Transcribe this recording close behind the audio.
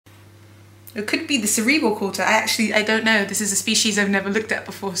It could be the cerebral cortex. I don't know. This is a species I've never looked at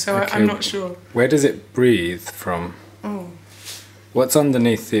before, so Okay. I'm not sure. Where does it breathe from? Oh. What's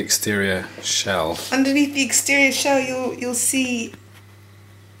underneath the exterior shell? Underneath the exterior shell, you'll see.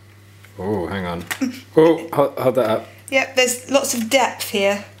 Oh, hang on. Oh, hold that up. Yep, there's lots of depth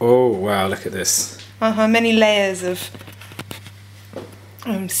here. Oh, wow, look at this. Many layers of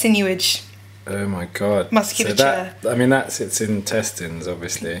sinuage. Oh my god. Musculature. So that, I mean, that's its intestines,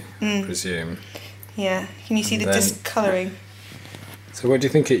 obviously, I presume. Yeah, can you see the discolouring? So what do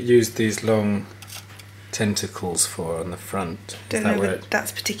you think it used these long tentacles for on the front? Don't know, but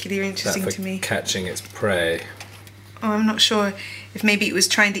that's particularly interesting to me. Catching its prey. Oh, I'm not sure if maybe it was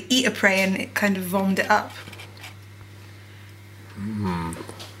trying to eat a prey and it kind of vommed it up.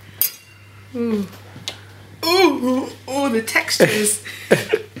 Ooh. Ooh, oh, the texture is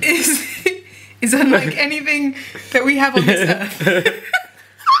unlike anything that we have on this earth.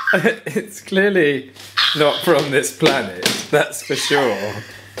 It's clearly not from this planet, that's for sure.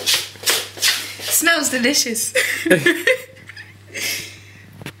 Smells delicious.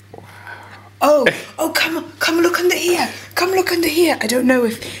 Oh, come look under here. Come look under here. I don't know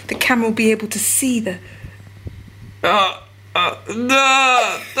if the camera will be able to see the... No!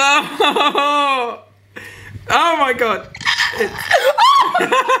 Oh my god!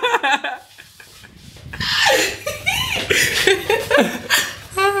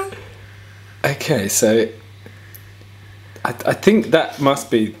 Okay, so I think that must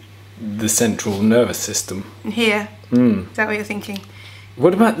be the central nervous system. Here. Is that what you're thinking?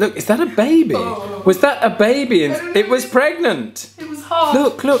 What about, look, is that a baby? Oh. Was that a baby? It was pregnant. It was hard.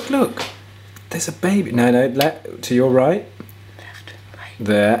 Look. There's a baby. No, to your right. Left, right.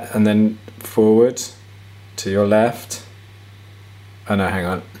 There, and then forward to your left. Oh no, hang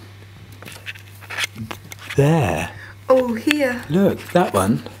on. There. Oh, here. Look, that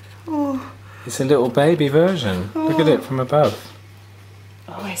one. Oh. It's a little baby version. Look at it from above.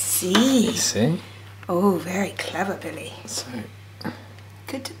 Oh, I see. You see? Oh, very clever, Billy. So,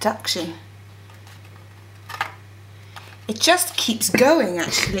 good deduction. It just keeps going,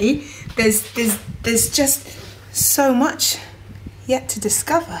 actually. There's just so much yet to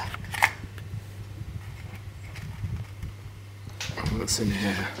discover. what's in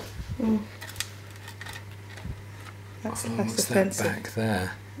here? That's What's that back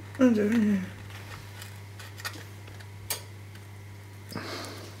there? I don't know.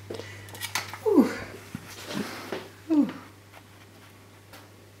 Ooh. Ooh.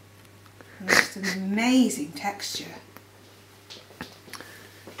 That's an amazing texture.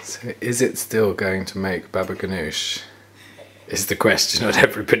 So is it still going to make baba ganoush? Is the question on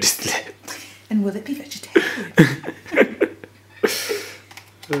everybody's lips. And will it be vegetarian?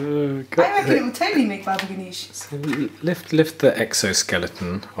 I reckon it will totally make baba ganoush. So lift the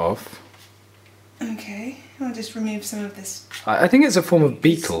exoskeleton off. Okay, I'll just remove some of this. I think it's a form of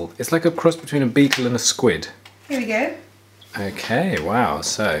beetle. It's like a cross between a beetle and a squid. Here we go. Okay, wow,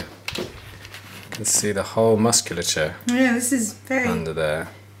 so you can see the whole musculature Yeah, this is very... under there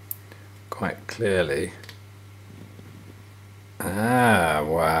quite clearly. Ah,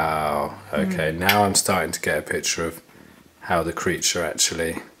 wow. Okay, now I'm starting to get a picture of how the creature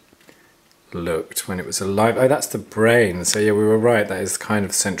actually looked when it was alive. Oh, that's the brain. So yeah, we were right. That is kind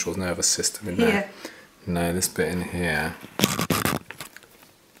of central nervous system in there. No, this bit in here.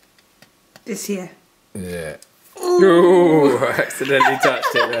 This here. Yeah. Ooh, I accidentally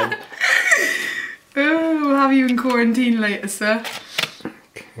touched it then. Oh, we'll have you in quarantine later, sir.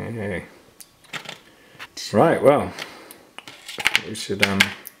 Okay. Right, well, we should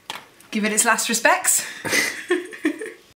give it its last respects.